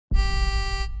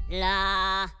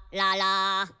La, la,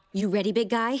 la. You ready, big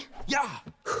guy? Yeah,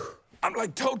 I'm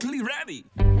like totally ready.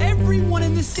 Everyone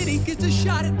in the city gets a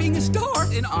shot at being a star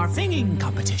in our singing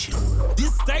competition.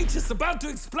 This stage is about to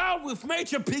explode with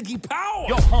major piggy power.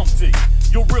 Yo, Humpty,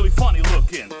 you're really funny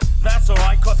looking. That's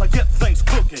alright, cause I get things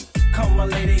cooking. Come, my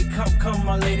lady, come,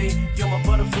 my lady. You're my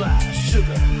butterfly,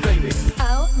 sugar, baby.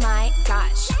 Oh my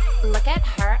gosh, look at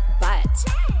her butt.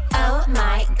 Oh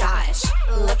my gosh,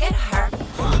 look at her.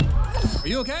 Are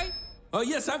you okay? Oh,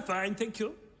 yes, I'm fine, thank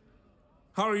you.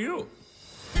 How are you?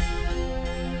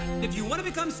 If you want to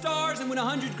become stars and win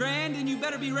 100 grand, then you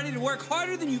better be ready to work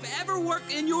harder than you've ever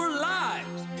worked in your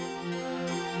lives.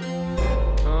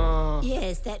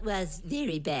 Yes, that was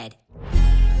very bad.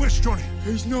 Where's Johnny?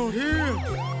 He's not here.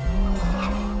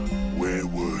 Where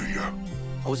were you?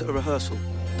 I was at a rehearsal.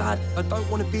 Dad, I don't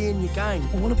want to be in your gang.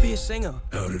 I want to be a singer.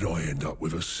 How did I end up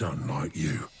with a son like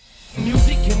you?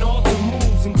 Music can alter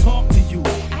moves and talk to you.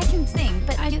 I can sing,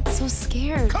 but I get so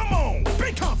scared. Come on,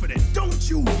 be confident. Don't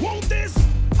you want this?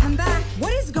 I'm back.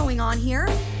 What is going on here?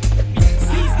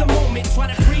 Seize the moment, try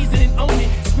to freeze it and own it.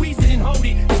 Squeeze it and hold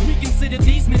it, 'cause we consider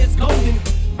these minutes golden.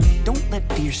 Don't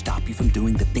let fear stop you from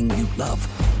doing the thing you love.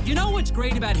 You know what's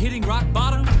great about hitting rock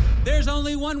bottom? There's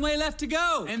only one way left to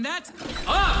go, and that's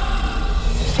up!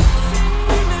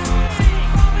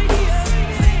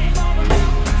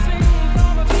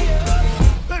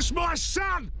 That's my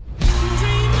son!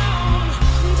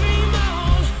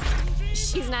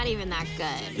 She's not even that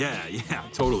good. Yeah,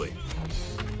 totally.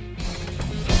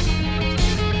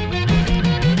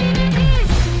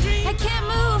 I can't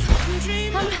move.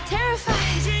 I'm terrified.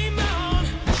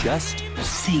 Just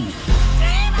sing.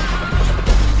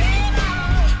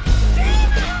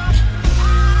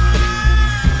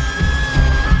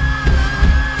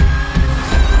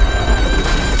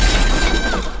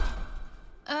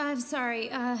 I'm sorry,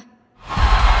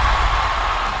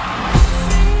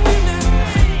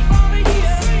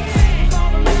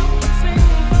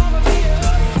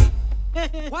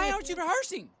 Why aren't you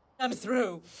rehearsing? I'm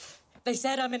through. They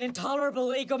said I'm an intolerable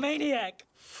egomaniac.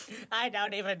 I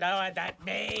don't even know what that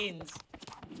means.